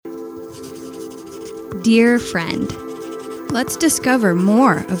Dear friend, Let's discover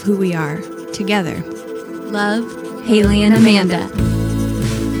more of who we are together. love, Haley and Amanda.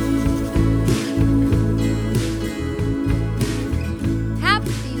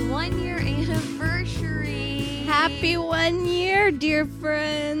 Happy 1 year anniversary. Happy 1 year, dear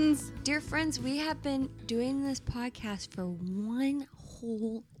friends. Dear friends, we have been doing this podcast for 1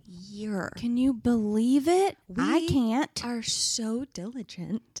 whole year. Can you believe it? I can't. Are so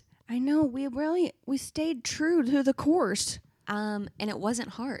diligent. I know, we stayed true to the course. And it wasn't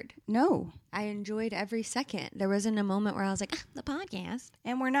hard. No. I enjoyed every second. There wasn't a moment where I was like, the podcast.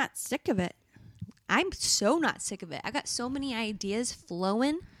 And we're not sick of it. I'm so not sick of it. I got so many ideas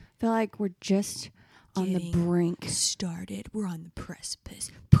flowing. Feel like we're just on the brink. Started. We're on the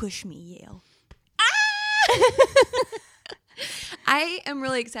precipice. Push me, Yale. I am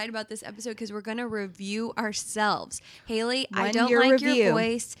really excited about this episode because we're going to review ourselves. Haley, I don't like your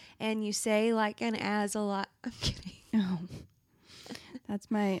voice, and you say like an as a lot. I'm kidding. Oh. That's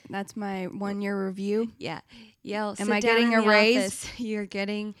my 1 year review. Yeah. Yale, am I getting a raise? You're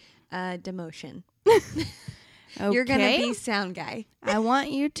getting a demotion. Okay. You're going to be sound guy. I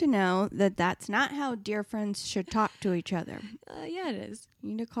want you to know that that's not how dear friends should talk to each other. Yeah, it is. You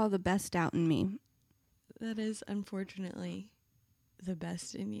need to call the best out in me. That is unfortunately the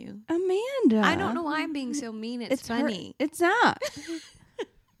best in you. Amanda. I don't know why I'm being so mean. It's funny. It's not.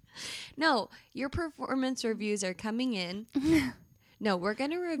 No, your performance reviews are coming in. No, we're going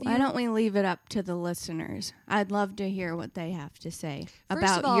to review. Why don't we leave it up to the listeners? I'd love to hear what they have to say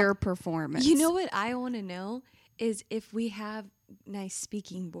about all, your performance. You know what I want to know is if we have nice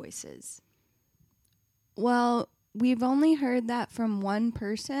speaking voices. Well, we've only heard that from one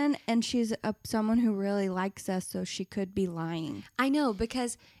person, and she's someone who really likes us, so she could be lying. I know,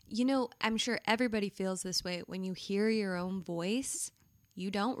 because, I'm sure everybody feels this way. When you hear your own voice,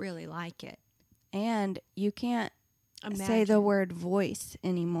 you don't really like it. And you can't say the word voice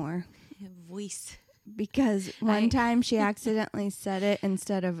anymore. Voice. Because one time she accidentally said it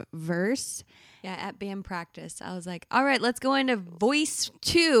instead of verse. Yeah, at band practice. I was like, all right, let's go into voice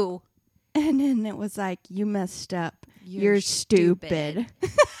 2. And then it was like, you messed up. You're stupid.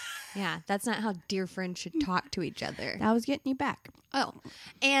 Yeah, that's not how dear friends should talk to each other. I was getting you back. Oh,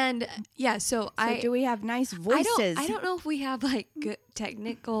 and yeah, so do we have nice voices? I don't know if we have like good,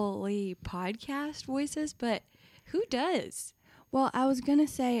 technically podcast voices, but who does? Well, I was going to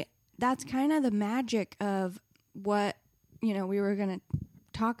say that's kind of the magic of what, we were going to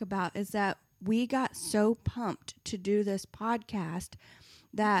talk about is that we got so pumped to do this podcast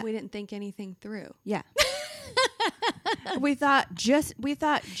that we didn't think anything through. Yeah. we thought just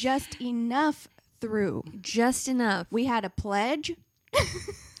enough through. Just enough. We had a pledge.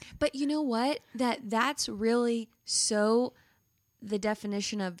 But you know what? That's really so the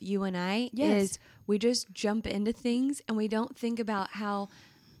definition of you and I is we just jump into things and we don't think about how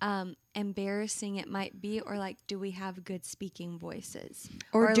embarrassing it might be, or like, do we have good speaking voices?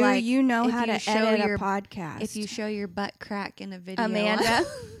 Or do like, you know how to edit a podcast? If you show your butt crack in a video. Amanda.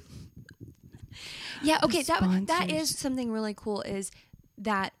 Yeah, okay, that is something really cool, is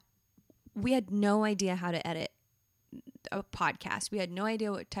that we had no idea how to edit a podcast. We had no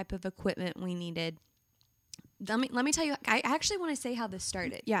idea what type of equipment we needed. Let me tell you, I actually want to say how this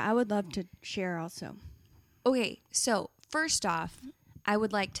started. Yeah, I would love to share also. Okay, so first off, I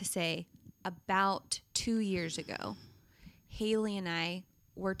would like to say about 2 years ago, Haley and I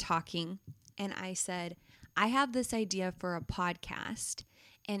were talking, and I said, I have this idea for a podcast,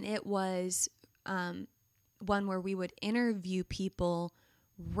 and it was one where we would interview people,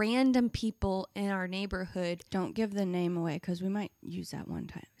 random people in our neighborhood. Don't give the name away, because we might use that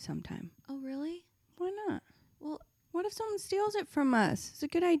sometime. Oh, really? Why not? Well, what if someone steals it from us? It's a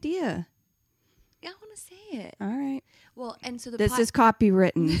good idea. Yeah, I want to say it. All right. Well, and so this is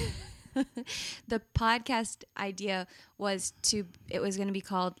copywritten. The podcast idea was it was going to be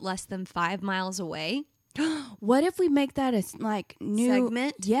called Less Than 5 Miles Away. What if we make that a new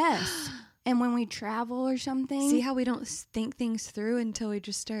segment? Yes. And when we travel or something. See how we don't think things through until we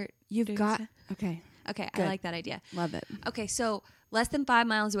just start. Okay. Okay, good. I like that idea. Love it. Okay, so Less Than 5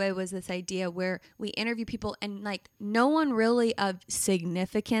 Miles Away was this idea where we interview people, and like no one really of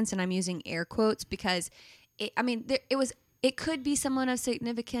significance, and I'm using air quotes because it could be someone of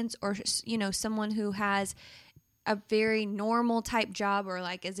significance, or someone who has a very normal type job, or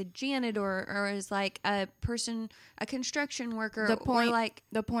like as a janitor, or as like a construction worker.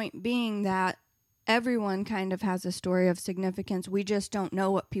 The point being that everyone kind of has a story of significance. We just don't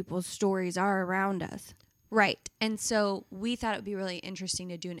know what people's stories are around us. Right. And so we thought it would be really interesting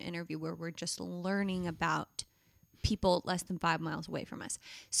to do an interview where we're just learning about people less than 5 miles away from us.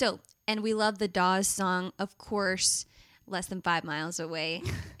 So, and we love the Dawes song, of course, Less Than 5 Miles Away.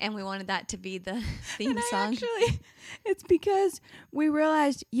 And we wanted that to be the theme song. Actually, it's because we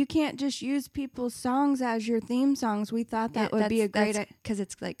realized you can't just use people's songs as your theme songs. We thought that would be a great idea. Because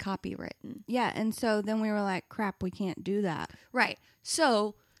it's like copywritten. Yeah, and so then we were like, crap, we can't do that. Right.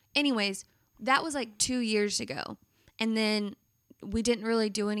 So, anyways, that was like 2 years ago. And then we didn't really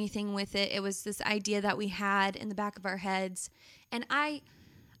do anything with it. It was this idea that we had in the back of our heads. And I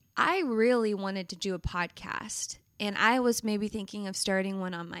really wanted to do a podcast. And I was maybe thinking of starting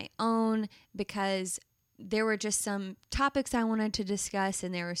one on my own because there were just some topics I wanted to discuss.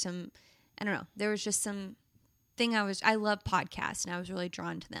 And there were some, I don't know, there was just some thing I love podcasts and I was really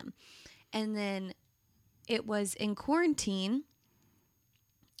drawn to them. And then it was in quarantine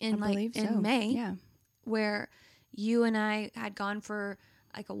in May, where you and I had gone for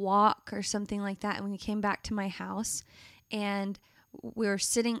like a walk or something like that. And we came back to my house and you were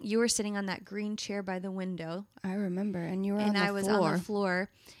sitting on that green chair by the window. I remember. And you were and I was on the floor.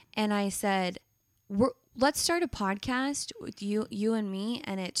 And I said, let's start a podcast with you and me.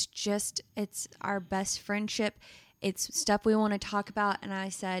 And it's our best friendship. It's stuff we want to talk about. And I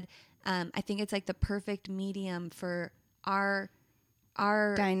said, I think it's like the perfect medium for our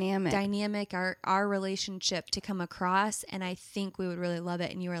dynamic, our relationship to come across, and I think we would really love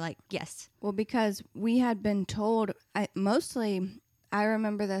it. And you were like, yes. Well, because we had been told, I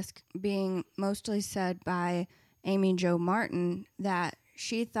remember this being mostly said by Amy Jo Martin, that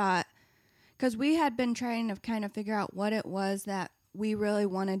she thought, because we had been trying to kind of figure out what it was that we really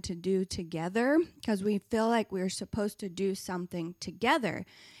wanted to do together, because we feel like we're supposed to do something together.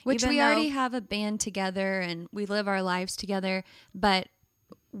 Which we already have a band together and we live our lives together. But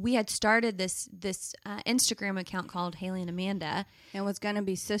we had started this Instagram account called Haley and Amanda. And it was going to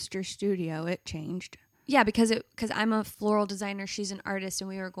be Sister Studio. It changed. Yeah, because I'm a floral designer, she's an artist, and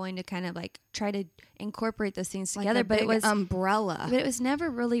we were going to kind of like try to incorporate those things together. Like but it was umbrella. But it was never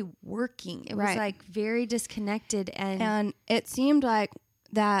really working. It was like very disconnected, and it seemed like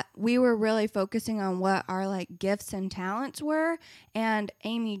that we were really focusing on what our like gifts and talents were, and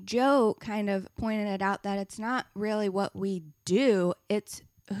Amy Jo kind of pointed it out that it's not really what we do, it's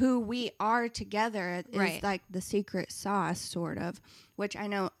who we are together. It's like the secret sauce, sort of, which I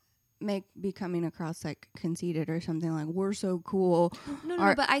know may be coming across like conceited or something, like we're so cool.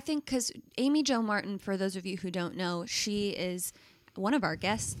 No, but I think because Amy Jo Martin, for those of you who don't know, she is one of our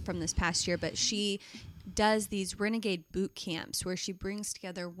guests from this past year, but she does these renegade boot camps where she brings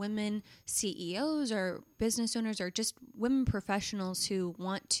together women CEOs or business owners or just women professionals who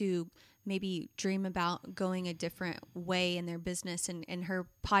want to maybe dream about going a different way in their business. And her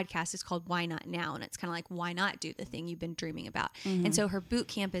podcast is called Why Not Now? And it's kind of like, why not do the thing you've been dreaming about? Mm-hmm. And so her boot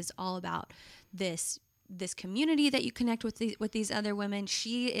camp is all about this community that you connect with these other women.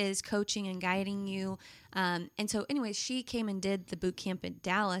 She is coaching and guiding you. And so anyways, she came and did the boot camp in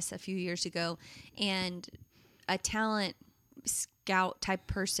Dallas a few years ago, and a talent scout type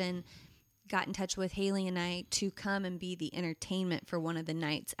person got in touch with Haley and I to come and be the entertainment for one of the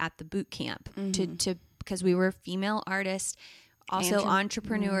nights at the boot camp, to because we were female artists, also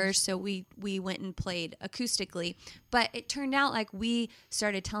entrepreneurs. So we went and played acoustically, but it turned out like we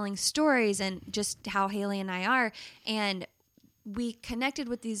started telling stories and just how Haley and I are, and we connected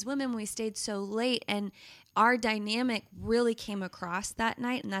with these women. We stayed so late, and our dynamic really came across that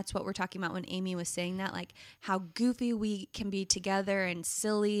night. And that's what we're talking about when Amy was saying that, like how goofy we can be together and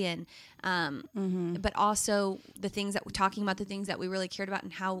silly, and but also the things that we're talking about, the things that we really cared about,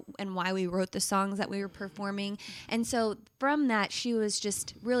 and how and why we wrote the songs that we were performing. And so from that, she was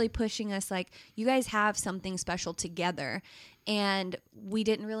just really pushing us, like, you guys have something special together. And we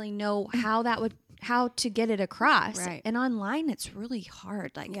didn't really know how to get it across. Right. And online, it's really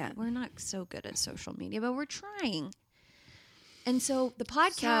hard. Like, we're not so good at social media, but we're trying. And so the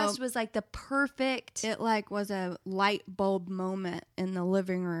podcast was like the perfect... It like was a light bulb moment in the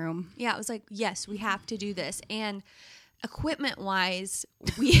living room. Yeah, it was like, yes, we have to do this. And equipment-wise,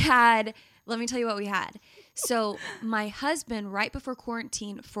 we had... Let me tell you what we had. So my husband, right before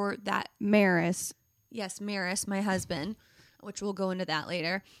quarantine for that... Maris. Yes, Maris, my husband, which we'll go into that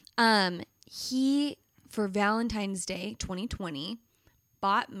later. He, for Valentine's Day 2020,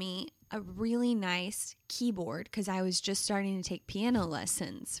 bought me a really nice keyboard because I was just starting to take piano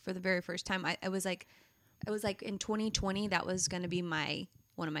lessons for the very first time. It was like in 2020, that was going to be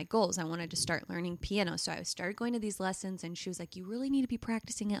one of my goals. I wanted to start learning piano. So I started going to these lessons, and she was like, you really need to be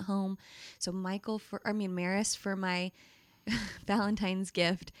practicing at home. So Maris, for my Valentine's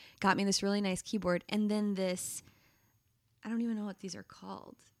gift, got me this really nice keyboard. And then this, I don't even know what these are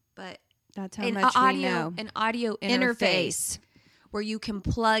called, but That's how much we know. An audio interface where you can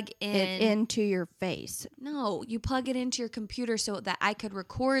plug It into your face. No, you plug it into your computer so that I could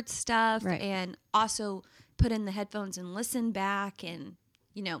record stuff Right. and also put in the headphones and listen back and,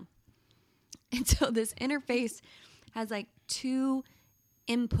 you know. And so this interface has like 2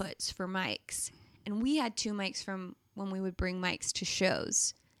 inputs for mics. And we had 2 mics from when we would bring mics to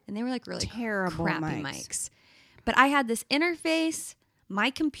shows. And they were like really Terrible crappy mics. mics. But I had this interface, my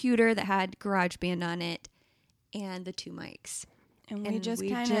computer that had GarageBand on it, and the 2 mics. And we And just we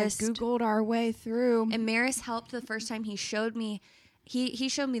kind of just- Googled our way through. And Maris helped the first time. He showed me, he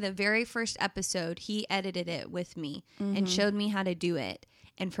showed me the very first episode. He edited it with me and showed me how to do it.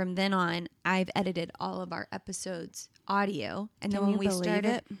 And from then on, I've edited all of our episodes audio. And Can then you believe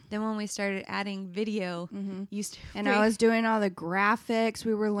it? when we started adding video, And I was doing all the graphics.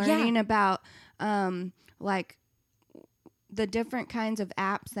 We were learning about like the different kinds of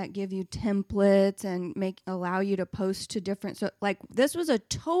apps that give you templates and allow you to post to different. So like this was a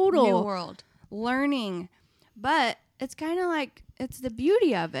total new world. learning, but it's kind of like it's the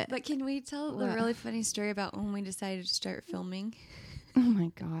beauty of it. But can we tell the What? really funny story about when we decided to start filming? Oh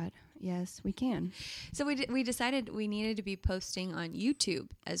my God. Yes, we can. So we decided we needed to be posting on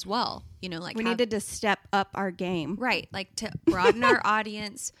YouTube as well. You know, like We have- needed to step up our game. Right, like to broaden our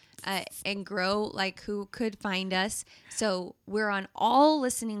audience and grow like who could find us. So we're on all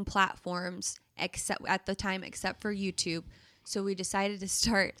listening platforms except at the time except for YouTube. So we decided to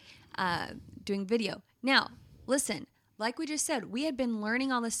start doing video. Now, listen, like we just said, we had been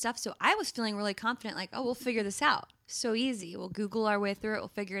learning all this stuff, so I was feeling really confident, like, oh, we'll figure this out. So easy. We'll Google our way through it. We'll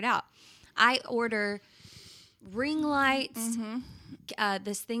figure it out. I order ring lights,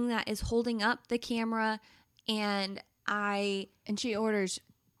 this thing that is holding up the camera, and And she orders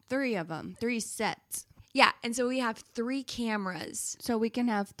 3 of them, 3 sets. yeah, and so we have 3 cameras. So we can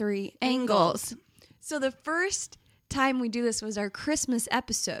have 3 angles. So the first time we do this was our Christmas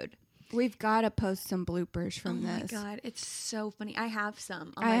episode. We've got to post some bloopers from Oh my this. God, it's so funny. I have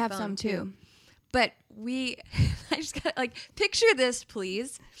some on I my have phone some too. But I just got like, picture this,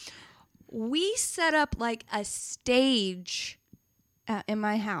 please. We set up like a stage In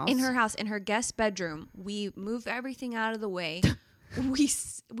my house. in her house, in her guest bedroom. We move everything out of the way.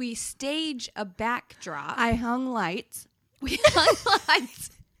 we stage a backdrop. I hung lights. We hung lights.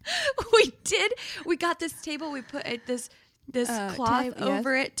 We got this table. We put this cloth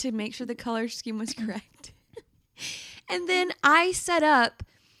over it to make sure the color scheme was correct. And then I set up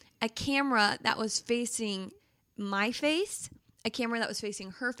a camera that was facing my face, a camera that was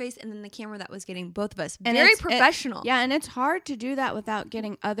facing her face, and then the camera that was getting both of us. And Very it's- professional. Yeah, and it's hard to do that without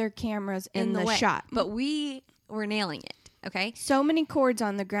getting other cameras in the way. shot. But we were nailing it. Okay. So many cords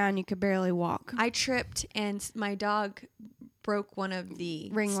on the ground you could barely walk. I tripped and my dog broke one of the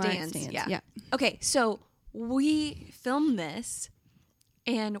Ring light stands. stands, Yeah. yeah. Okay, so we filmed this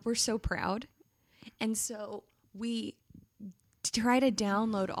and we're so proud. And so we try to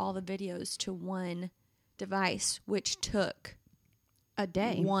download all the videos to one device, which took A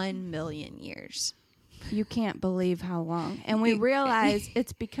day. 1 million years. You can't believe how long. And we realize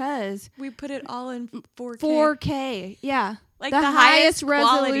it's because We put it all in 4K. 4K. Yeah. Like the the highest highest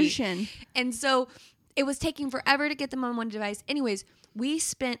quality. resolution. And so it was taking forever to get them on one device. Anyways, we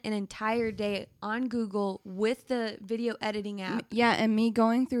spent an entire day on Google with the video editing app Yeah, and me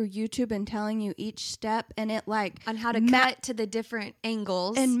going through YouTube and telling you each step and it like on how to cut to the different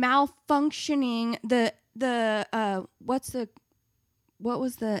angles. and malfunctioning what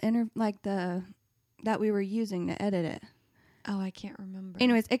was the that we were using to edit it. oh, I can't remember.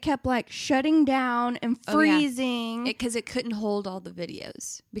 Anyways, it kept like shutting down and Oh, yeah. freezing. Because it couldn't hold all the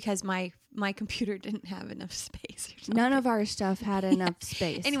videos because my computer didn't have enough space or something. None of our stuff had enough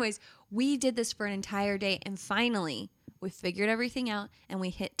space. Anyways, we did this for an entire day and finally we figured everything out and we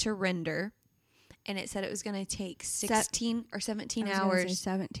hit to render and it said it was going to take 16 or 17 I was gonna say hours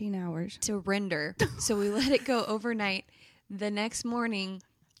 17 hours. to render. So we let it go overnight. The next morning,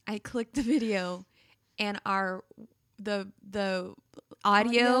 I clicked the video and the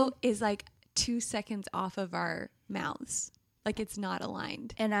audio is like 2 seconds off of our mouths. Like it's not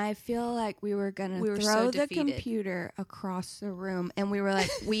aligned. And I feel like we were going We to were throw so the defeated. computer across the room. And we were like,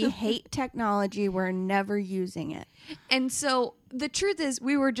 we hate technology. We're never using it. And so the truth is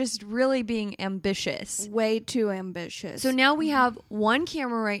we were just really being ambitious. Way too ambitious. So now we have one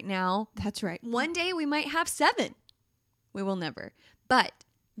camera right now. That's right. One day we might have 7. We will never. But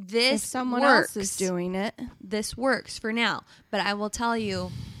this If someone works. else is doing it. This works for now. But I will tell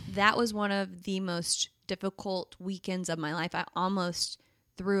you, that was one of the most difficult weekends of my life. I almost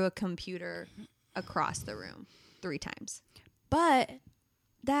threw a computer across the room 3 times. But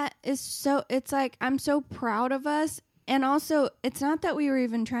that is so, it's like, I'm so proud of us. And also, it's not that we were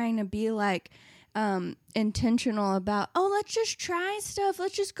even trying to be like intentional about, oh, let's just try stuff.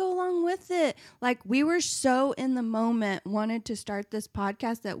 Let's just go along with it. Like, we were so in the moment, wanted to start this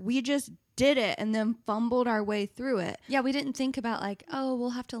podcast that we just did it and then fumbled our way through it. Yeah, we didn't think about like, oh,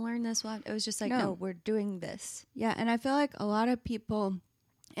 we'll have to learn this. It was just like, no, we're doing this. Yeah, and I feel like a lot of people,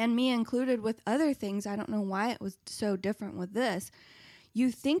 and me included with other things, I don't know why it was so different with this. You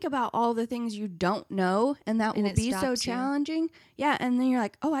think about all the things you don't know, and that will be so challenging. Yeah, and then you're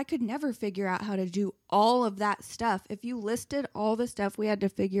like, oh, I could never figure out how to do all of that stuff. If you listed all the stuff we had to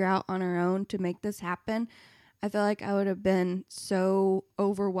figure out on our own to make this happen, I feel like I would have been so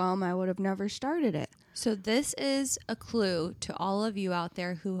overwhelmed, I would have never started it. So this is a clue to all of you out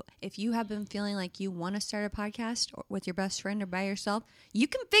there who, if you have been feeling like you want to start a podcast or with your best friend or by yourself, you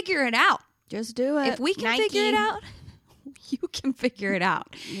can figure it out. Just do it. If we can figure it out, you can figure it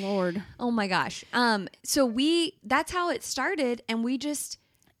out. Lord. Oh my gosh. So that's how it started, and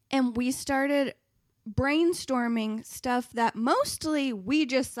we started brainstorming stuff that mostly we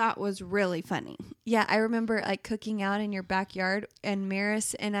just thought was really funny. Yeah, I remember like cooking out in your backyard, and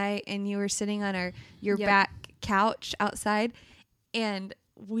Maris and you were sitting on your back couch outside, and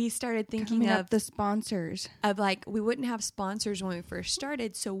we started thinking of the sponsors. Of like, we wouldn't have sponsors when we first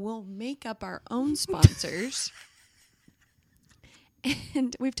started, so we'll make up our own sponsors.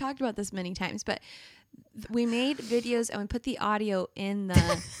 And we've talked about this many times, but we made videos and we put the audio in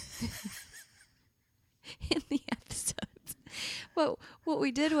the in the episodes. But what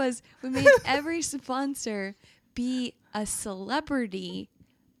we did was we made every sponsor be a celebrity,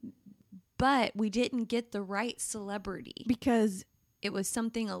 but we didn't get the right celebrity because it was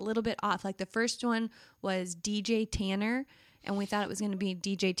something a little bit off. Like the first one was DJ Tanner, and we thought it was going to be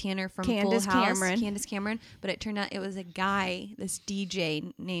DJ Tanner from Full House, Candace Cameron, but it turned out it was a guy, this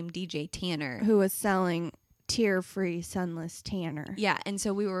DJ named DJ Tanner, who was selling tear-free sunless tanner. Yeah, and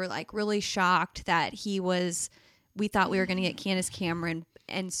so we were like really shocked that we thought we were going to get Candace Cameron,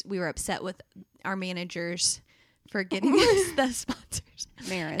 and we were upset with our managers for getting us the sponsors.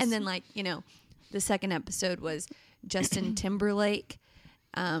 Maris. And then the second episode was Justin Timberlake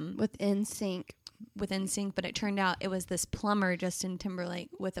with NSYNC. But it turned out it was this plumber, Justin Timberlake,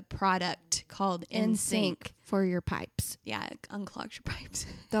 with a product called NSYNC for your pipes. Yeah, it unclogs your pipes.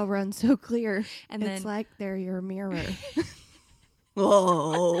 They'll run so clear. And it's like they're your mirror.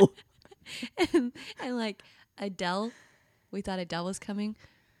 Whoa. and like Adele, we thought Adele was coming,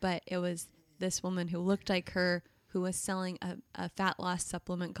 but it was this woman who looked like her who was selling a fat loss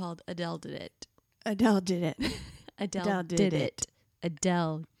supplement called Adele Did It. Adele did it. Adele did it.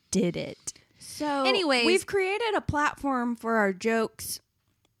 Adele did it. So, anyways, we've created a platform for our jokes.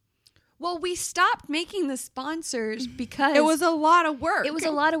 Well, we stopped making the sponsors because it was a lot of work. It was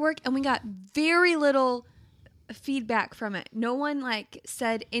a lot of work, and we got very little feedback from it. No one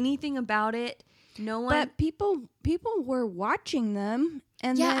said anything about it. No one. But people were watching them,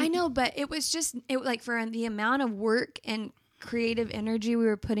 and yeah, I know. But it was just for the amount of work and creative energy we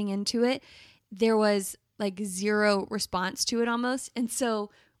were putting into it, there was zero response to it almost, and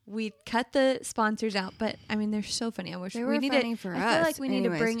so we cut the sponsors out. But I mean, they're so funny. I wish they were funny for us. I feel like we need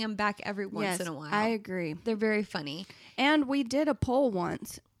to bring them back every once in a while. I agree. They're very funny. And we did a poll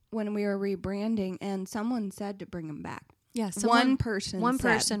once when we were rebranding, and someone said to bring them back. Yeah, one person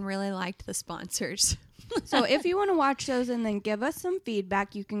really liked the sponsors. So if you want to watch those and then give us some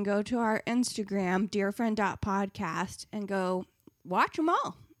feedback, you can go to our Instagram, dearfriend.podcast, and go watch them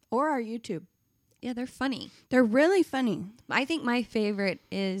all, or our YouTube. Yeah, they're funny. They're really funny. I think my favorite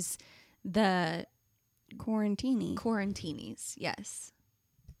is the Quarantinis. Yes.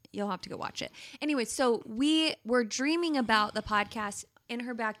 You'll have to go watch it. Anyway, so we were dreaming about the podcast in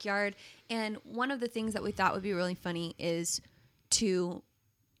her backyard, and one of the things that we thought would be really funny is to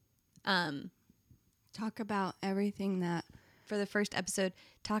talk about everything that for the first episode,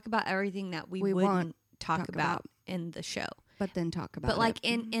 talk about everything that we wouldn't talk about in the show. But then talk about it. But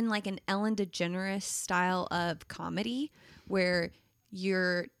in an Ellen DeGeneres style of comedy where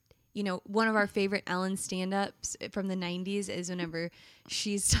you're, one of our favorite Ellen stand-ups from the 90s is whenever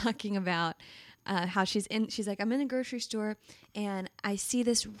she's talking about how she's like, I'm in the grocery store and I see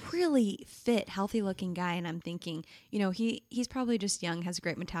this really fit, healthy looking guy, and I'm thinking, he's probably just young, has a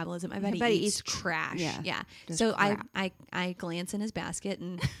great metabolism. I bet he eats trash. Yeah. So I glance in his basket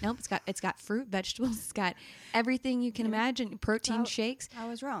and nope, it's got fruit, vegetables, it's got everything you can imagine, protein shakes. I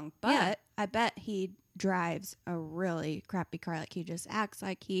was wrong, but I bet he drives a really crappy car. Like, he just acts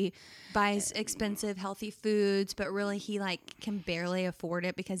like he buys expensive, healthy foods, but really he like can barely afford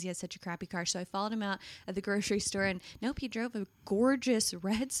it because he has such a crappy car. So I followed him out at the grocery store, and nope, he drove a gorgeous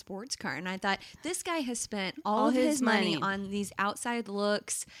red sports car. And I thought, this guy has spent all of his money on these outside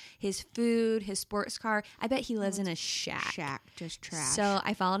looks, his food, his sports car. I bet he lives in a shack. Just trash. So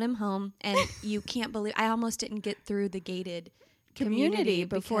I followed him home, and you can't believe, I almost didn't get through the gated community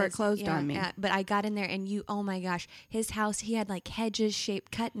before it closed on me. But I got in there, and oh my gosh, his house, he had like hedges shaped,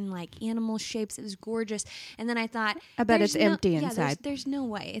 cut in like animal shapes. It was gorgeous. And then I thought, I bet it's empty inside. There's no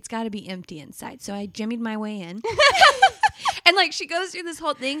way. It's got to be empty inside. So I jimmied my way in. And like, she goes through this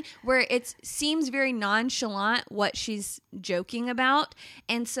whole thing where it seems very nonchalant what she's joking about.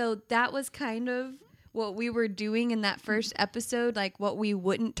 And so that was kind of what we were doing in that first episode, like what we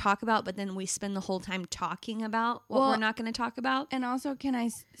wouldn't talk about, but then we spend the whole time talking about what we're not going to talk about. And also, can I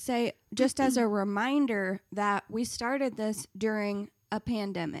say, just as a reminder, that we started this during a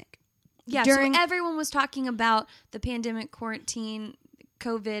pandemic. Yeah, so everyone was talking about the pandemic, quarantine,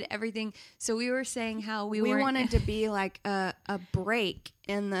 COVID, everything. So we were saying how we wanted to be like a break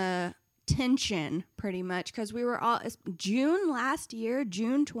in the tension, pretty much, because we were all June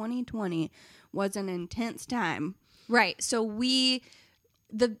 2020 was an intense time. Right. So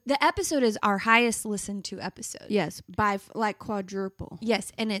the episode is our highest listened to episode. Yes, by like quadruple.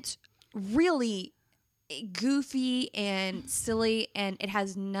 Yes, and it's really goofy and silly, and it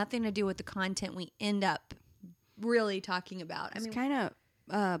has nothing to do with the content we end up really talking about. It's kind of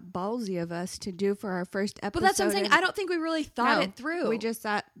ballsy of us to do for our first episode. But that's what I'm saying. I don't think we really thought it through. We just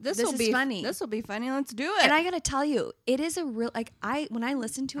thought this will be funny. This will be funny. Let's do it. And I got to tell you, it is a real, like, when I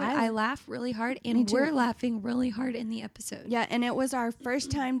listen to it, I laugh really hard, and we're laughing really hard in the episode. Yeah, and it was our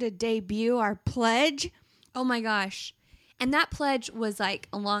first time to debut our pledge. Oh my gosh. And that pledge was like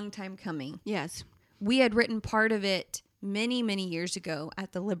a long time coming. Yes. We had written part of it many, many years ago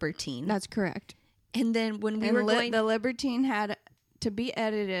at the Libertine. That's correct. And then when the Libertine had to be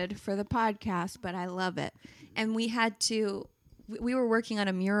edited for the podcast, but I love it. And we were working on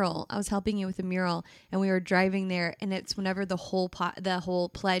a mural. I was helping you with a mural, and we were driving there, and it's whenever the whole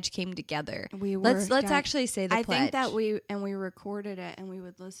pledge came together. Let's actually say the pledge. I think that we recorded it, and we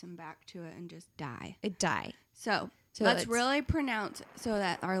would listen back to it and just die. It'd die. So let's really pronounce it so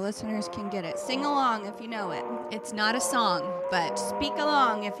that our listeners can get it. Sing along if you know it. It's not a song, but speak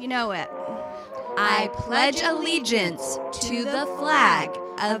along if you know it. I pledge allegiance to the flag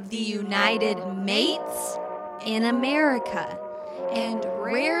of the United Mates in America, and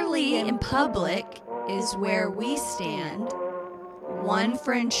rarely in public is where we stand. One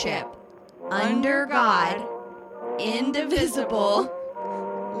friendship, under God, indivisible,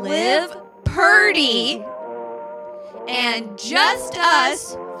 live purdy, and just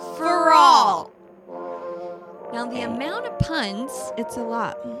us for all. Now, the amount of puns, it's a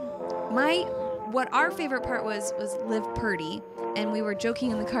lot. What our favorite part was live purdy, and we were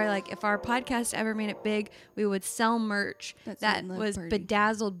joking in the car, like, if our podcast ever made it big, we would sell merch that was purdy.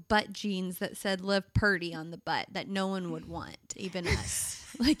 Bedazzled butt jeans that said live purdy on the butt that no one would want, even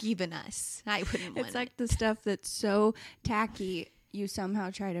us. Like, even us. I wouldn't want it. It's like the stuff that's so tacky, you somehow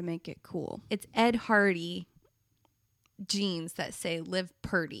try to make it cool. It's Ed Hardy jeans that say live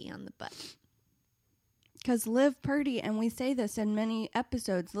purdy on the butt. Because live purdy, and we say this in many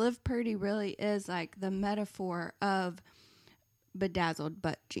episodes, live purdy really is like the metaphor of bedazzled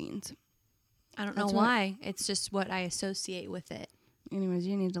butt jeans. I don't know why. It's just what I associate with it. Anyways,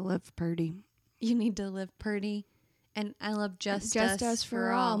 you need to live purdy. You need to live purdy. And I love just us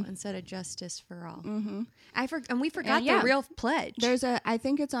for all instead of justice for all. Mm-hmm. And we forgot the real pledge. I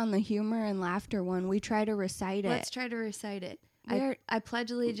think it's on the humor and laughter one. We try to recite it. Let's try to recite it. I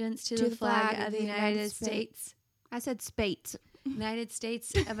pledge allegiance to the flag of the United States. I said Spates. United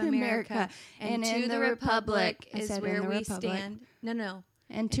States of America. And to the republic is where we stand. No.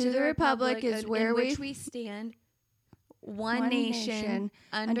 And to the republic is where we stand. One nation,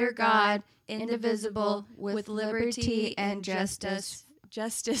 under God, indivisible, with liberty and justice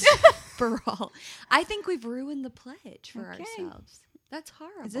for all. I think we've ruined the pledge for ourselves. That's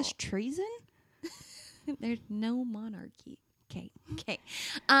horrible. Is this treason? There's no monarchy. Okay.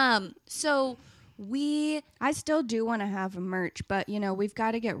 So I still do want to have a merch, but we've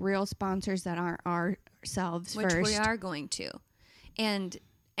got to get real sponsors that aren't ourselves first. Which we are going to. And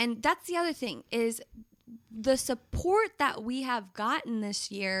that's the other thing is the support that we have gotten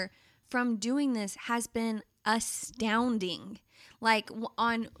this year from doing this has been astounding. Like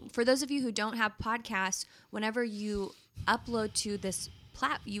for those of you who don't have podcasts, whenever you upload to this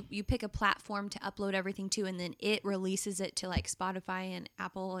you pick a platform to upload everything to, and then it releases it to like Spotify and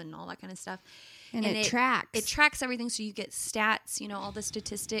Apple and all that kind of stuff. And it tracks. It tracks everything, so you get stats, all the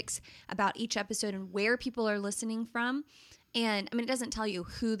statistics about each episode and where people are listening from. And I mean, it doesn't tell you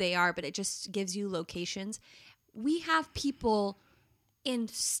who they are, but it just gives you locations. We have people in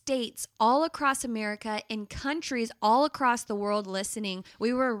states all across America, in countries all across the world listening.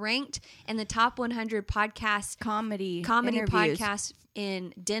 We were ranked in the top 100 comedy interviews. podcasts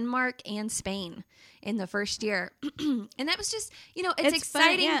in Denmark and Spain in the first year. And that was just, it's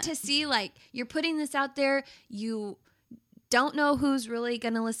exciting fun, yeah. to see, like, you're putting this out there. You don't know who's really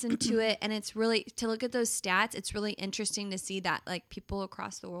going to listen to it. And it's really, to look at those stats, it's really interesting to see that like people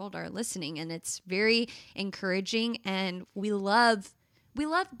across the world are listening, and it's very encouraging, and we love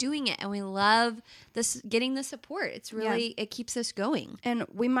doing it, and we love this, getting the support. It's really, it keeps us going. And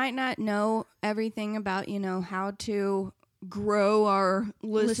we might not know everything about, how to grow our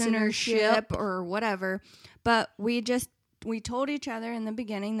listenership or whatever, but we told each other in the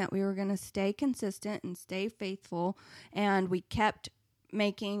beginning that we were going to stay consistent and stay faithful, and we kept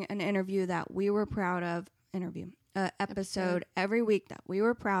making an interview that we were proud of, episode every week that we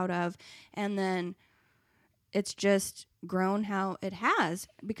were proud of, and then it's just grown how it has,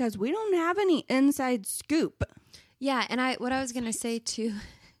 because we don't have any inside scoop. Yeah, and what I was going to say too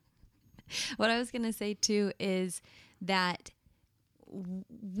is that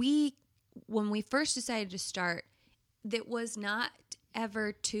when we first decided to start, that was not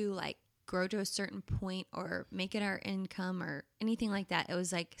ever to like grow to a certain point or make it our income or anything like that. It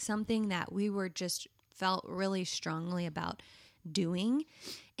was like something that we were just felt really strongly about doing.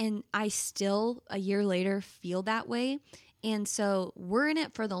 And I still, a year later, feel that way. And so we're in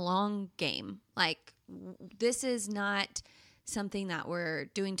it for the long game. Like, this is not something that we're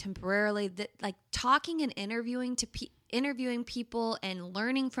doing temporarily. That, like, talking and interviewing people and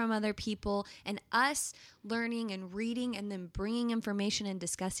learning from other people, and us learning and reading and then bringing information and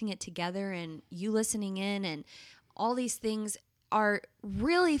discussing it together, and you listening in, and all these things are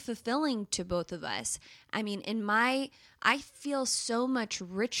really fulfilling to both of us. I mean, I feel so much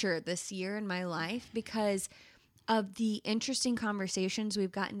richer this year in my life because of the interesting conversations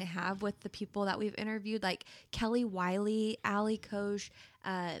we've gotten to have with the people that we've interviewed, like Kelly Wiley, Ali Kosh,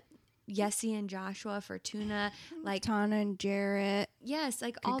 Yessie and Joshua Fortuna, like Tana and Jarrett. Yes,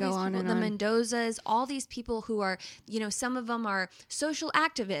 like all these people, the Mendozas, all these people who are, some of them are social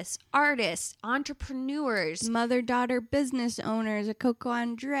activists, artists, entrepreneurs, mother-daughter business owners, a Coco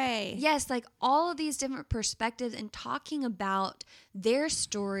Andre. Yes, like all of these different perspectives, and talking about their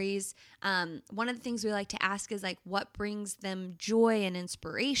stories. One of the things we like to ask is like, what brings them joy and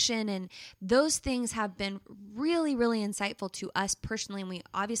inspiration? And those things have been really, really insightful to us personally. And we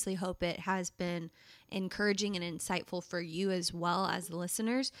obviously hope it has been encouraging and insightful for you as well as the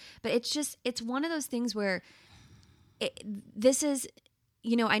listeners. But it's one of those things where this is,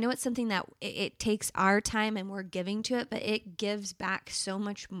 I know it's something that it takes our time and we're giving to it, but it gives back so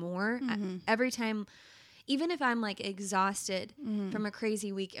much more. Mm-hmm. Every time, even if I'm like exhausted from a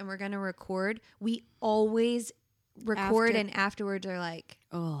crazy week and we're going to record, we always record and afterwards are like,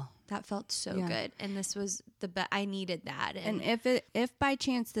 oh, that felt so good. And this was I needed that. And if by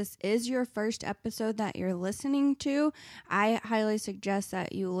chance this is your first episode that you're listening to, I highly suggest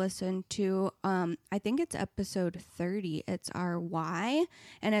that you listen to, I think it's episode 30. It's our why.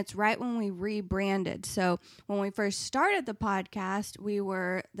 And it's right when we rebranded. So when we first started the podcast, we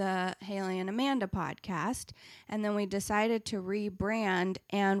were the Haley and Amanda podcast. And then we decided to rebrand,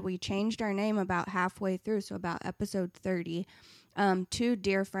 and we changed our name about halfway through. So about episode 30. To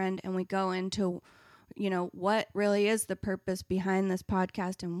Dear Friend, and we go into, what really is the purpose behind this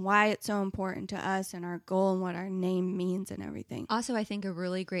podcast and why it's so important to us and our goal and what our name means and everything. Also, I think a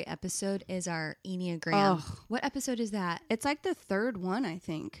really great episode is our Enneagram. Oh. What episode is that? It's like the third one, I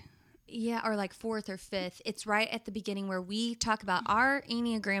think. Yeah, or like fourth or fifth. It's right at the beginning where we talk about our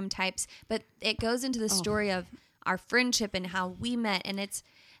Enneagram types, but it goes into the story of our friendship and how we met, and it's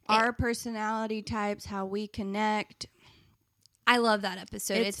our personality types, how we connect. I love that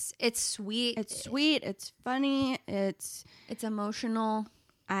episode. It's sweet. It's sweet. It's funny. It's emotional.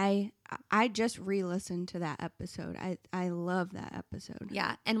 I just re-listened to that episode. I love that episode.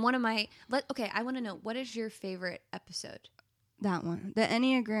 Yeah, and one of my I want to know, what is your favorite episode? That one, the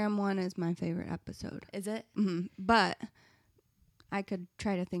Enneagram one, is my favorite episode. Is it? Mm-hmm. But I could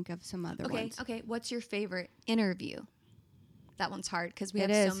try to think of some other ones. Okay. What's your favorite interview? That one's hard because we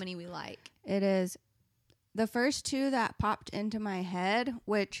have so many we like. It is. The first two that popped into my head,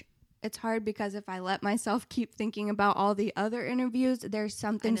 which it's hard because if I let myself keep thinking about all the other interviews, there's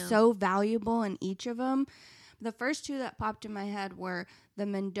something so valuable in each of them. the first two that popped in my head were the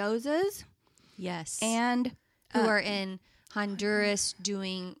Mendozas Yes. and who are in Honduras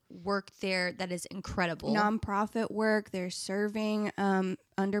doing work there that is incredible. nonprofit work. They're serving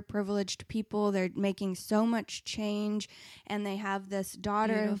underprivileged people. They're making so much change, and they have this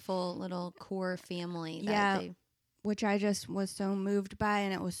daughter, Beautiful little core family. That Yeah. they, which I just was so moved by,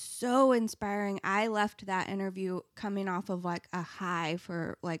 and it was so inspiring. I left that interview coming off of like a high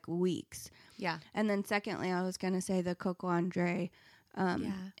for like weeks. yeah. And then secondly, I was going to say the Coco Andre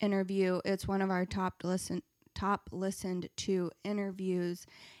interview. It's one of our top listened to interviews,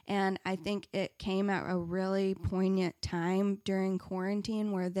 and I think it came at a really poignant time during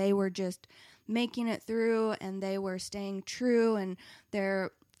quarantine where they were just making it through, and they were staying true, and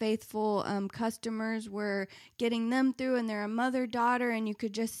their faithful customers were getting them through, and they're a mother-daughter, and you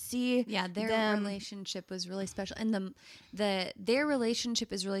could just see Their relationship was really special, and their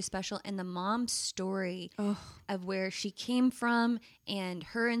relationship is really special, and the mom's story of where she came from and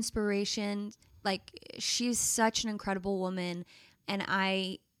her inspiration, like she's such an incredible woman. And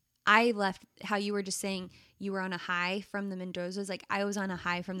I left, how you were just saying you were on a high from the Mendozas, like I was on a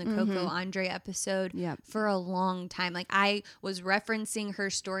high from the Coco Andre episode for a long time. Like I was referencing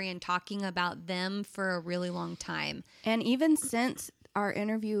her story and talking about them for a really long time. And even since our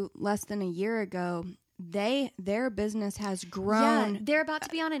interview less than a year ago, their business has grown. Yeah, they're about to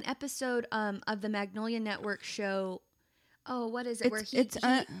be on an episode of the Magnolia Network show. Oh, what is it?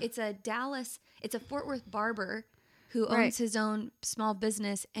 It's a Fort Worth barber who owns his own small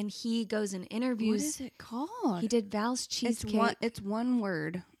business, and he goes and interviews. What is it called? He did Val's Cheesecake. It's one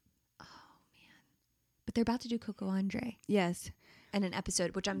word. But they're about to do Coco Andre Yes. in an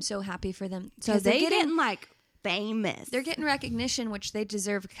episode, which I'm so happy for them. So they're getting like famous. They're getting recognition, which they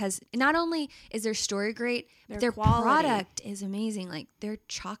deserve, because not only is their story great, but their quality. product is amazing. Like their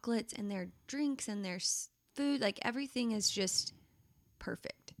chocolates and their drinks and their food, like everything is just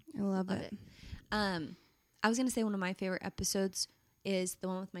perfect. I love it. I was going to say one of my favorite episodes is the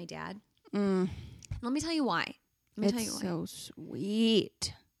one with my dad. Mm. Let me tell you why. It's so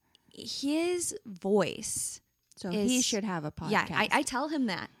sweet. His voice. So he should have a podcast. Yeah, I tell him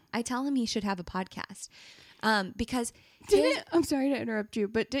that. I tell him he should have a podcast. Because I'm sorry to interrupt you,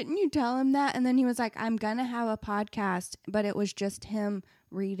 but didn't you tell him that? And then he was like, I'm going to have a podcast, but it was just him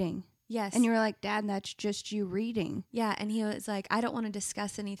reading. Yes. And you were like, Dad, that's just you reading. Yeah. And he was like, I don't want to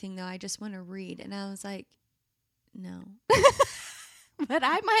discuss anything, though. I just want to read. And I was like, no. But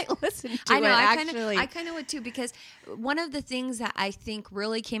I might listen to I know, it, I kind of would, too, because one of the things that I think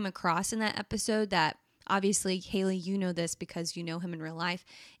really came across in that episode that, obviously, Haley, you know this because you know him in real life,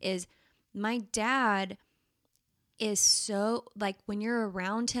 is my dad is so, like, when you're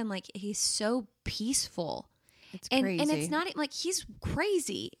around him, like, he's so peaceful. It's crazy. And it's not, like, he's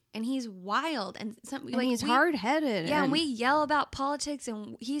crazy and he's wild and something, like, he's hard-headed. Yeah, and we yell about politics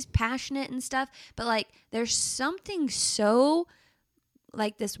and he's passionate and stuff, but, like, there's something so,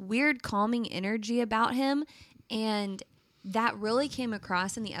 like, this weird calming energy about him, and that really came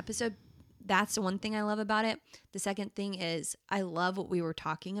across in the episode. That's the one thing I love about it. The second thing is I love what we were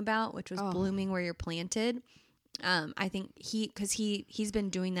talking about, which was blooming where you're planted. I think he's been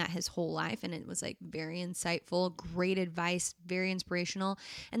doing that his whole life, and it was like very insightful, great advice, very inspirational.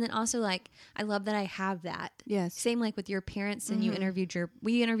 And then also, like, I love that I have that. Yes. Same like with your parents, and we interviewed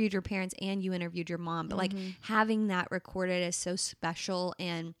your parents and you interviewed your mom, but like having that recorded is so special,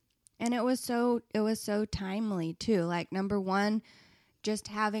 and it was so timely too. Like, number one, just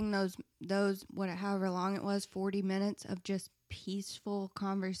having those however long it was, 40 minutes of just peaceful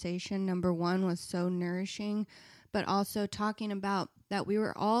conversation, number one, was so nourishing. But also talking about that we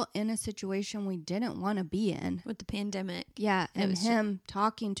were all in a situation we didn't want to be in with the pandemic. Yeah, and him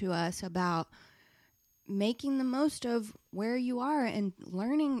talking to us about making the most of where you are and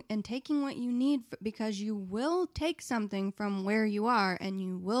learning and taking what you need, because you will take something from where you are and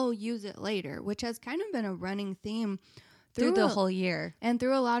you will use it later, which has kind of been a running theme through the whole year and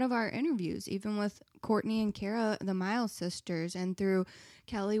through a lot of our interviews, even with Courtney and Kara, the Miles sisters, and through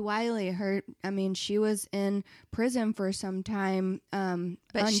Kelly Wiley. She was in prison for some time,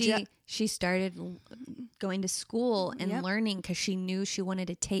 but she started going to school and learning because she knew she wanted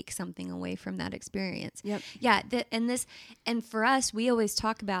to take something away from that experience. Yep. Yeah. And for us, we always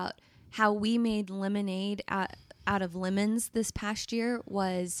talk about how we made lemonade out of lemons this past year.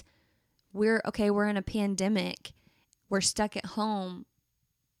 Was we're in a pandemic. We're stuck at home,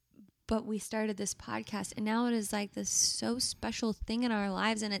 but we started this podcast, and now it is like this so special thing in our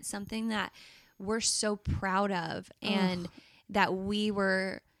lives, and it's something that we're so proud of, and that we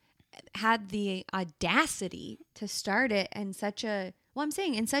had the audacity to start it in such a Well, I'm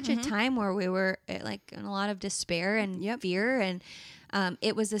saying in such a time where we were like in a lot of despair and fear, and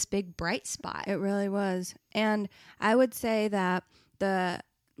it was this big bright spot. It really was. And I would say that the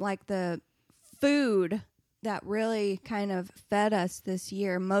food that really kind of fed us this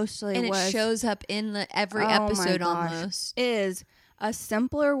year mostly and was, it shows up in every episode almost, is A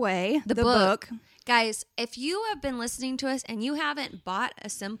Simpler Way, the book. Guys, if you have been listening to us and you haven't bought A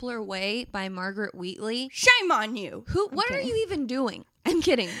Simpler Way by Margaret Wheatley, shame on you. What are you even doing? I'm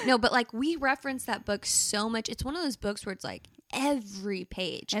kidding. No, but like we reference that book so much. It's one of those books where it's like every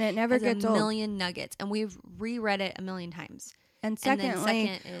page and it never gets old. Million nuggets, and we've reread it a million times. And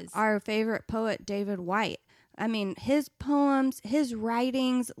secondly, our favorite poet, David Whyte. I mean, his poems, his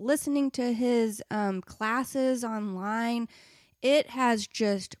writings, listening to his classes online, it has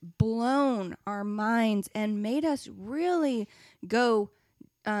just blown our minds and made us really go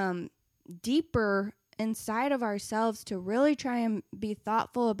deeper inside of ourselves to really try and be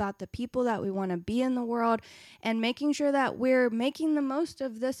thoughtful about the people that we want to be in the world and making sure that we're making the most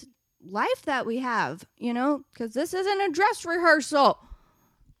of this life that we have, you know, because this isn't a dress rehearsal.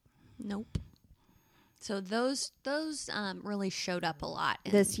 Nope. So those really showed up a lot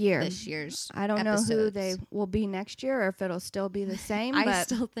this year. This year's I don't episodes. know who they will be next year or if it'll still be the same. I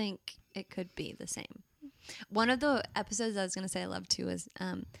still think it could be the same. One of the episodes I was going to say I love too is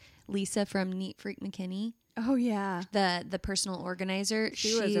Lisa from Neat Freak McKinney. Oh yeah, the personal organizer.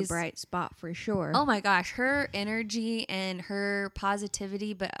 She's was a bright spot for sure. Oh my gosh, her energy and her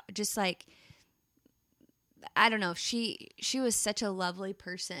positivity, but just like, I don't know, she was such a lovely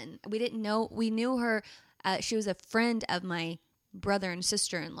person. We knew her. She was a friend of my brother and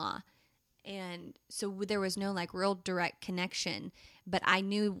sister-in-law, and so there was no like real direct connection. But I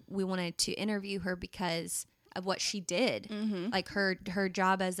knew we wanted to interview her because of what she did, like her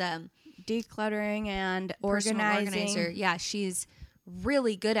job as a decluttering and organizer. Yeah, she's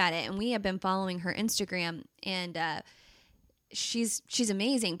really good at it, and we have been following her Instagram, and she's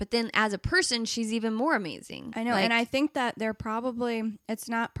amazing. But then as a person, she's even more amazing. I know, and I think that it's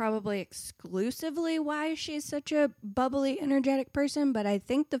not probably exclusively why she's such a bubbly, energetic person, but I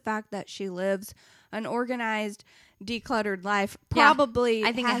think the fact that she lives an organized, decluttered life probably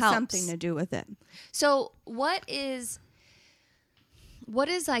I think has it helps. something to do with it. So what is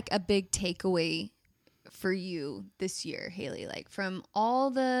like a big takeaway for you this year, Haley? Like from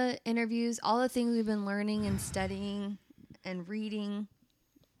all the interviews, all the things we've been learning and studying and reading.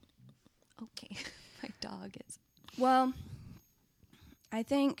 Okay, my dog is. Well, I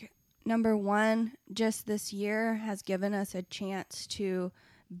think number one, just this year has given us a chance to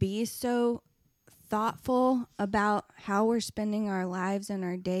be so thoughtful about how we're spending our lives and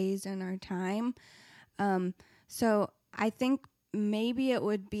our days and our time. So I think maybe it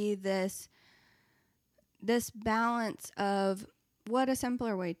would be this balance of what A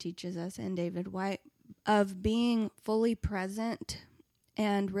Simpler Way teaches us in David Whyte, of being fully present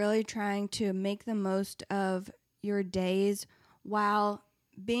and really trying to make the most of your days while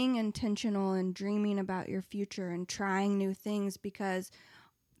being intentional and dreaming about your future and trying new things, because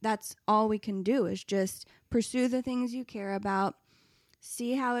that's all we can do is just pursue the things you care about,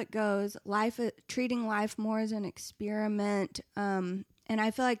 see how it goes, treating life more as an experiment. And I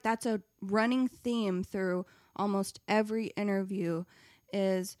feel like that's a running theme through almost every interview,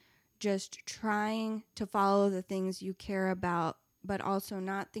 is just trying to follow the things you care about, but also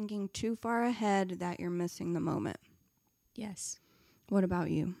not thinking too far ahead that you're missing the moment. Yes. What about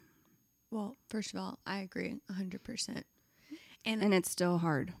you? Well, first of all, I agree 100%. And it's still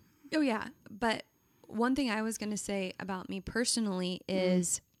hard. Oh, yeah. But one thing I was going to say about me personally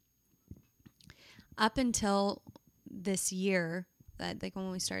is up until this year, like when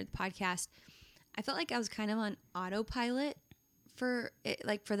we started the podcast, I felt like I was kind of on autopilot for it,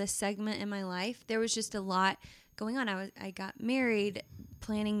 like for this segment in my life. There was just a lot going on. I got married,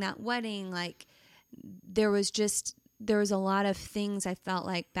 planning that wedding. Like there was a lot of things I felt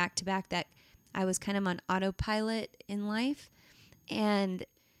like back to back that I was kind of on autopilot in life. And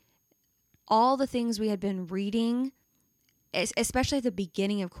all the things we had been reading, especially at the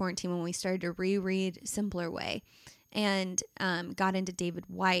beginning of quarantine when we started to reread Simpler Way and got into David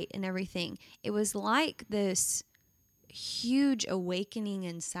Whyte and everything, it was like this huge awakening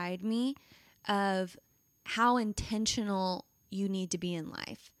inside me of how intentional you need to be in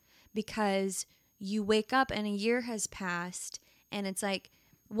life, because you wake up and a year has passed, and it's like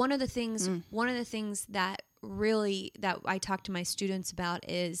one of the things that I talk to my students about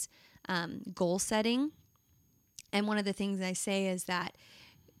is goal setting. And one of the things I say is that,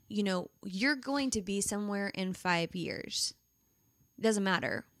 you know, you're going to be somewhere in 5 years. It doesn't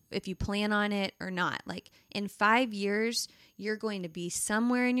matter. if you plan on it or not. Like in 5 years, you're going to be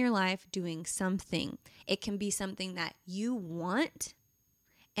somewhere in your life doing something. It can be something that you want,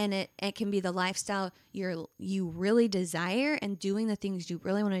 and it can be the lifestyle you really desire and doing the things you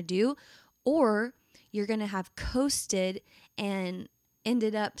really want to do, or you're going to have coasted and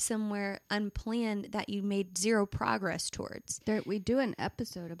ended up somewhere unplanned that you made zero progress towards. We do an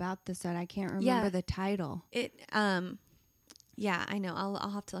episode about this that I can't remember the title. Yeah, I know.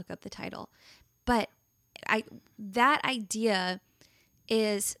 I'll have to look up the title. But that idea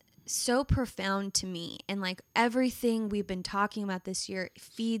is so profound to me, and like everything we've been talking about this year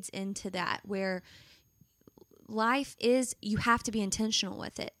feeds into that, where life is, you have to be intentional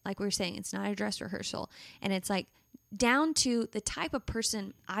with it. Like we were saying, it's not a dress rehearsal, and it's like down to the type of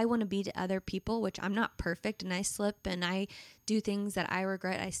person I want to be to other people, which I'm not perfect, and I slip and I do things that I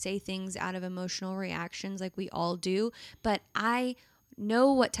regret. I say things out of emotional reactions like we all do, but I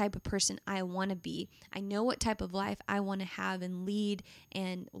know what type of person I want to be. I know what type of life I want to have and lead,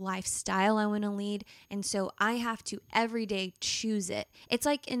 and lifestyle I want to lead. And so I have to every day choose it. It's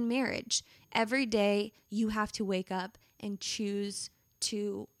like in marriage. Every day you have to wake up and choose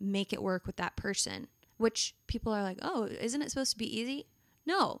to make it work with that person, which people are like, oh, isn't it supposed to be easy?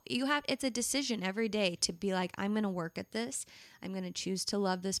 No, it's a decision every day to be like, I'm going to work at this. I'm going to choose to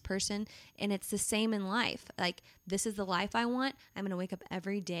love this person. And it's the same in life. Like, this is the life I want. I'm going to wake up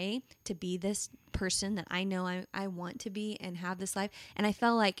every day to be this person that I know I want to be and have this life. And I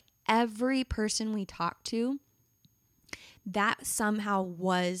felt like every person we talked to, that somehow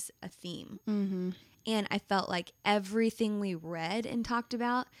was a theme. Mm-hmm. And I felt like everything we read and talked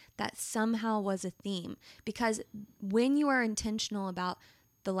about, that somehow was a theme. Because when you are intentional about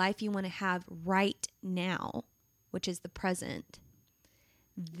the life you want to have right now, which is the present,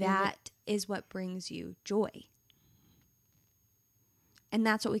 that is what brings you joy. And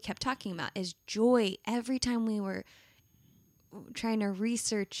that's what we kept talking about, is joy. Every time we were trying to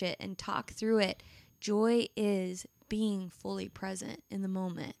research it and talk through it, joy is being fully present in the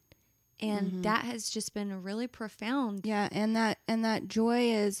moment. And that has just been really profound. Yeah, and that joy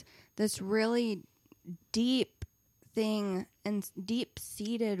is this really deep thing and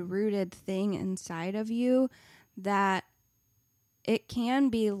deep-seated, rooted thing inside of you that it can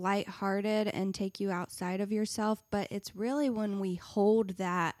be lighthearted and take you outside of yourself, but it's really when we hold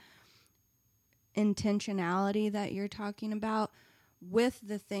that intentionality that you're talking about with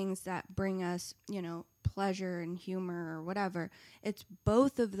the things that bring us, pleasure and humor or whatever. It's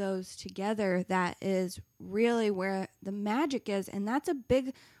both of those together that is really where the magic is. And that's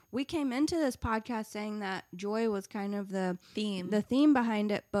we came into this podcast saying that joy was kind of the theme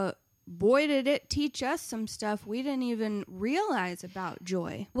behind it, but boy, did it teach us some stuff we didn't even realize about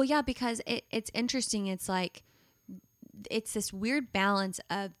joy. Well, yeah, because it's interesting. It's like, it's this weird balance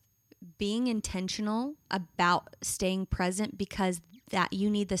of being intentional about staying present, because that you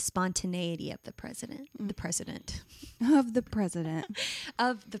need the spontaneity of the present. Of the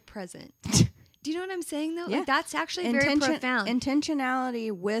present. Do you know what I'm saying, though? Yeah. Like, that's actually very profound.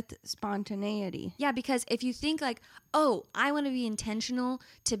 Intentionality with spontaneity. Yeah, because if you think like, oh, I want to be intentional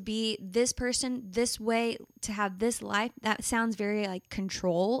to be this person this way, to have this life, that sounds very like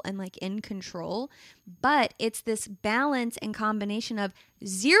control and like in control. But it's this balance and combination of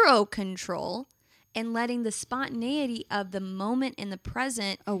zero control and letting the spontaneity of the moment in the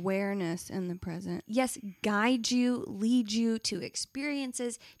present, awareness in the present, yes, guide you, lead you to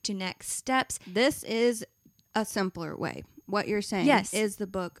experiences, to next steps. This is a simpler way. What you're saying is the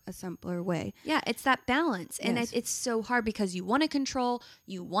book A Simpler Way. Yeah, it's that balance. And it's so hard because you want to control,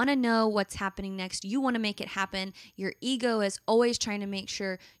 you want to know what's happening next, you want to make it happen. Your ego is always trying to make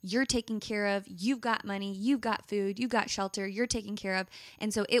sure you're taken care of, you've got money, you've got food, you've got shelter, you're taken care of.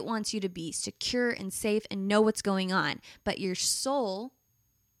 And so it wants you to be secure and safe and know what's going on. But your soul,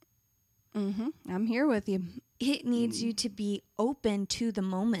 I'm here with you. It needs you to be open to the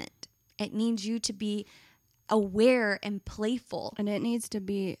moment. It needs you to be aware and playful, and it needs to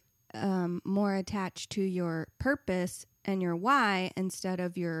be more attached to your purpose and your why instead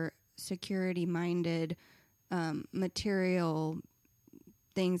of your security-minded material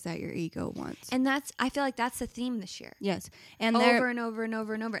things that your ego wants. And I feel like that's the theme this year. Yes, and over and over and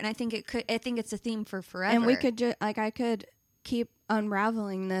over and over. And I think it's a theme for forever. And we could I could keep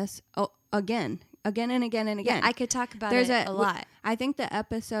unraveling this again and again and again. Yeah, I could talk about it a lot. I think the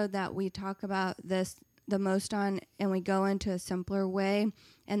episode that we talk about this the most on, and we go into A Simpler Way,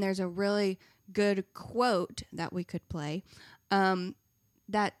 and there's a really good quote that we could play,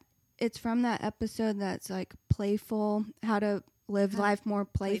 that it's from that episode that's like playful, how to live life more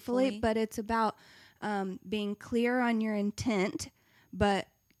playfully, but it's about being clear on your intent, but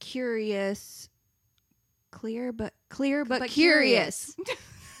curious. Clear but curious.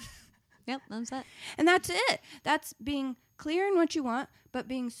 Yep, that's that. And that's it. That's being clear in what you want, but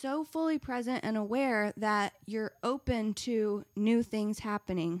being so fully present and aware that you're open to new things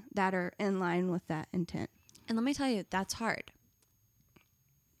happening that are in line with that intent. And let me tell you, that's hard.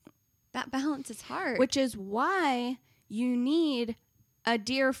 That balance is hard. Which is why you need a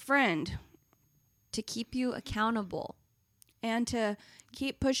dear friend to keep you accountable. And to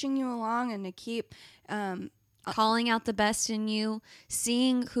keep pushing you along and to keep calling out the best in you,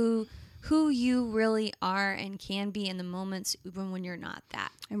 seeing who you really are and can be in the moments even when you're not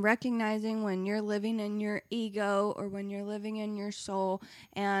that. And recognizing when you're living in your ego or when you're living in your soul,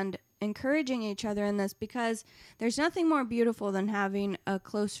 and encouraging each other in this, because there's nothing more beautiful than having a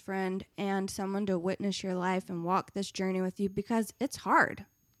close friend and someone to witness your life and walk this journey with you, because it's hard.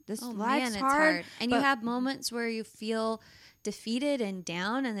 Life's hard. And you have moments where you feel defeated and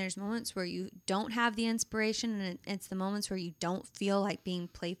down, and there's moments where you don't have the inspiration, and it's the moments where you don't feel like being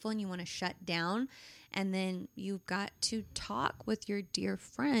playful and you want to shut down, and then you've got to talk with your dear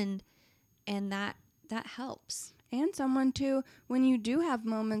friend, and that helps. And someone too, when you do have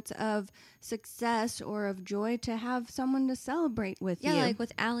moments of success or of joy, to have someone to celebrate with you. Yeah, like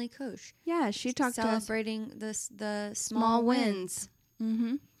with Allie Koch. Yeah, she talked celebrating to us. the small wins.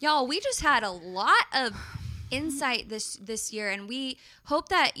 Mm-hmm. Y'all, we just had a lot of insight this year, and we hope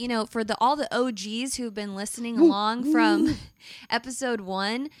that, you know, for all the OGs who've been listening along from episode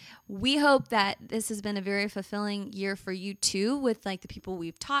 1, we hope that this has been a very fulfilling year for you too, with like the people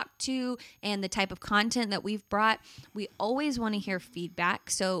we've talked to and the type of content that we've brought. We always want to hear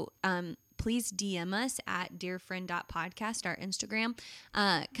feedback, so please DM us at dearfriend.podcast, our Instagram,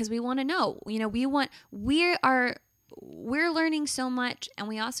 because we want to know. You know, we're learning so much, and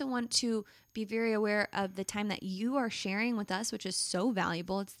we also want to be very aware of the time that you are sharing with us, which is so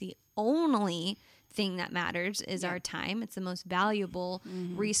valuable. It's the only thing that matters is our time. It's the most valuable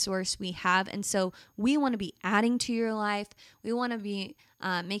resource we have. And so we want to be adding to your life. We want to be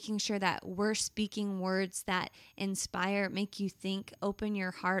making sure that we're speaking words that inspire, make you think, open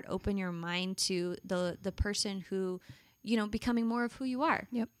your heart, open your mind to the person who, you know, becoming more of who you are.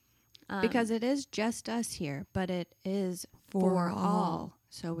 Yep. Because it is just us here, but it is for all.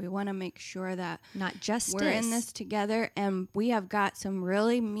 So we want to make sure that not just we're in this together, and we have got some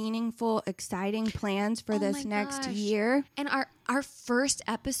really meaningful, exciting plans for this next year. And our first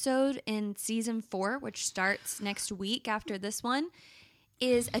episode in season 4, which starts next week after this one,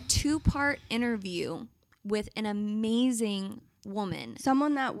 is a 2-part interview with an amazing woman.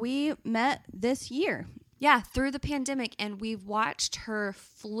 Someone that we met this year. Yeah, through the pandemic, and we've watched her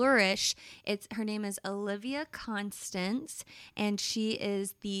flourish. Her name is Olivia Constance, and she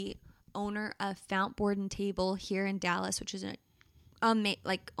is the owner of Fount Board and Table here in Dallas, which is oh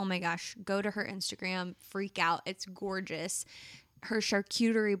my gosh, go to her Instagram, freak out. It's gorgeous. Her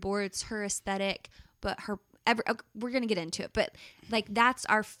charcuterie boards, her aesthetic, but we're going to get into it, but like that's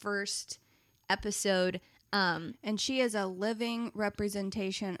our first episode. And she is a living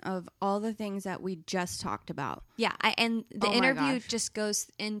representation of all the things that we just talked about. Yeah, and the interview just goes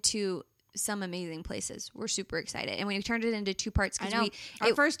into some amazing places. We're super excited, and we turned it into 2 parts because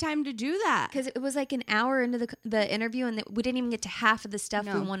our first time to do that, because it was like an hour into the interview, and we didn't even get to half of the stuff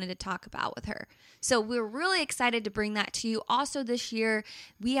we wanted to talk about with her. So we're really excited to bring that to you. Also, this year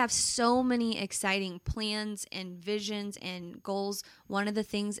we have so many exciting plans and visions and goals. One of the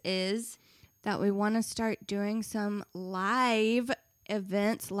things is that we want to start doing some live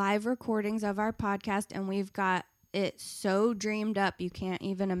events, live recordings of our podcast, and we've got it so dreamed up you can't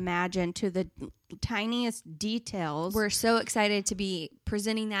even imagine, to the tiniest details. We're so excited to be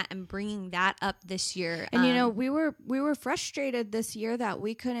presenting that and bringing that up this year. And you know, we were frustrated this year that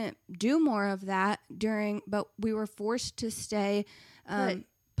we couldn't do more of that but we were forced to stay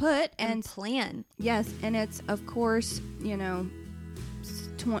put and plan. Yes, and it's, of course, you know,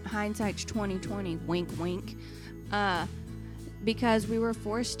 hindsight's 2020, wink wink, because we were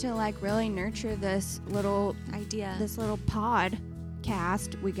forced to like really nurture this little idea, this little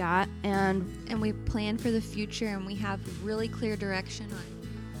podcast we got, and we plan for the future, and we have really clear direction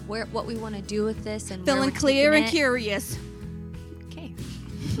on what we want to do with this, and feeling clear and curious. Okay.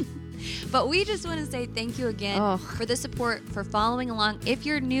 But we just want to say thank you again for the support, for following along. If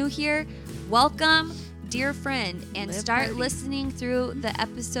you're new here, welcome, dear friend, and start listening through the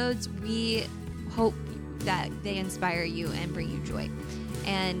episodes. We hope that they inspire you and bring you joy.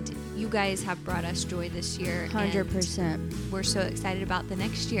 And you guys have brought us joy this year. 100%. We're so excited about the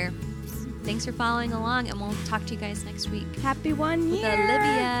next year. Thanks for following along, and we'll talk to you guys next week. Happy 1 year. With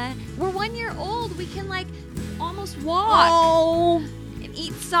Olivia. We're 1 year old. We can like almost walk. Oh. and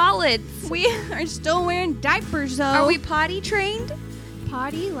eat solids. We are still wearing diapers, though. Are we potty trained?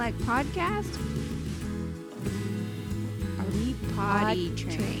 potty like podcast? Are we potty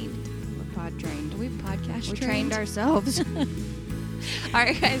trained? We're pod trained. Are we podcast We trained? trained ourselves. All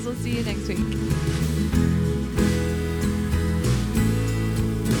right, guys. We'll see you next week.